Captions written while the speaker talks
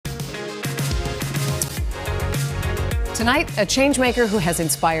Tonight, a changemaker who has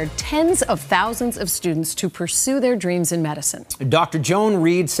inspired tens of thousands of students to pursue their dreams in medicine. Dr. Joan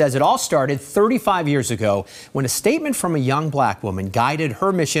Reede says it all started 35 years ago when a statement from a young black woman guided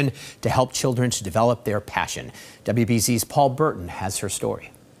her mission to help children to develop their passion. WBZ's Paul Burton has her story.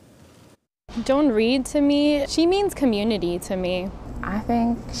 Joan Reede, to me, she means community to me. I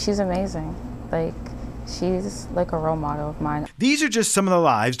think she's amazing. She's like a role model of mine. These are just some of the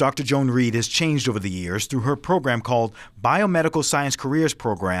lives Dr. Joan Reede has changed over the years through her program called Biomedical Science Careers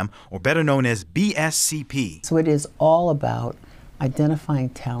Program, or better known as BSCP. So it is all about identifying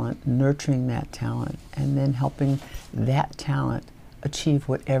talent, nurturing that talent, and then helping that talent achieve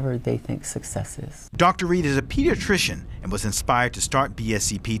whatever they think success is. Dr. Reede is a pediatrician and was inspired to start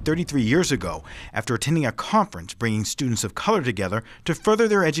BSCP 33 years ago after attending a conference bringing students of color together to further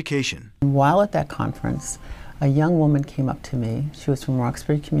their education. While at that conference, a young woman came up to me. She was from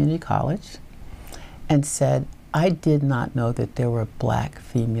Roxbury Community College and said, "I did not know that there were black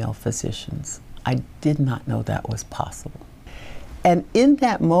female physicians. I did not know that was possible." And in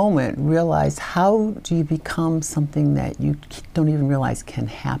that moment, realized, how do you become something that you don't even realize can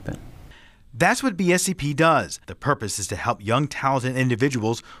happen? That's what BSCP does. The purpose is to help young, talented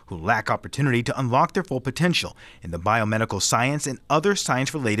individuals who lack opportunity to unlock their full potential in the biomedical science and other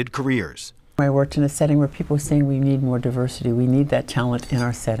science-related careers. I worked in a setting where people were saying we need more diversity, we need that talent in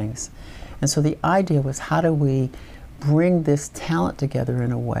our settings. And so the idea was, how do we bring this talent together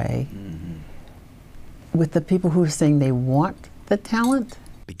in a way with the people who are saying they want the talent?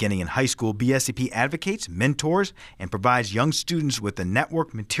 Beginning in high school, BSCP advocates, mentors, and provides young students with the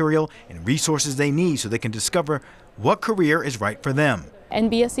network, material, and resources they need so they can discover what career is right for them.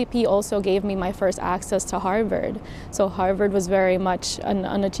 And BSCP also gave me my first access to Harvard. So Harvard was very much an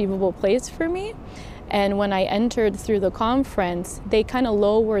unachievable place for me. And when I entered through the conference, they kind of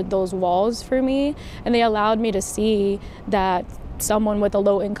lowered those walls for me, and they allowed me to see that someone with a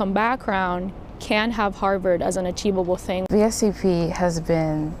low-income background can have Harvard as an achievable thing. BSCP has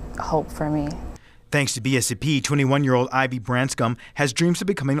been hope for me. Thanks to BSCP, 21-year-old Ivy Branscombe has dreams of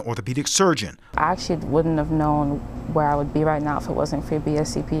becoming an orthopedic surgeon. I actually wouldn't have known where I would be right now if it wasn't for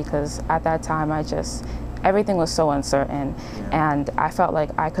BSCP, because at that time everything was so uncertain, and I felt like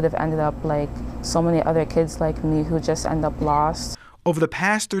I could have ended up like so many other kids like me who just end up lost. Over the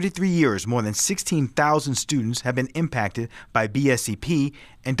past 33 years, more than 16,000 students have been impacted by BSCP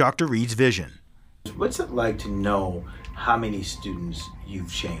and Dr. Reede's vision. What's it like to know how many students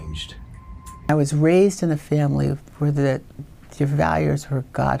you've changed? I was raised in a family where your values were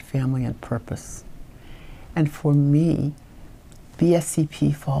God, family, and purpose. And for me,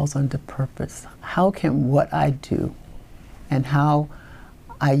 BSCP falls under purpose. How can what I do and how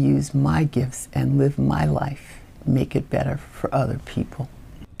I use my gifts and live my life make it better for other people?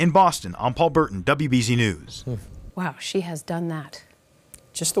 In Boston, I'm Paul Burton, WBZ News. Wow, she has done that.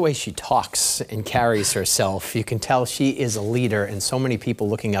 Just the way she talks and carries herself, you can tell she is a leader, and so many people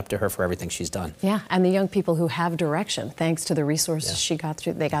looking up to her for everything she's done. Yeah, and the young people who have direction, thanks to the resources they got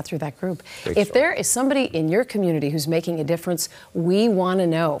through that group. Great If story. there is somebody in your community who's making a difference, we want to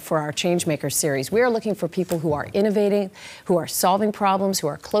know for our Changemakers series. We are looking for people who are innovating, who are solving problems, who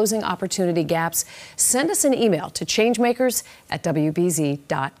are closing opportunity gaps. Send us an email to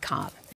changemakers@wbz.com.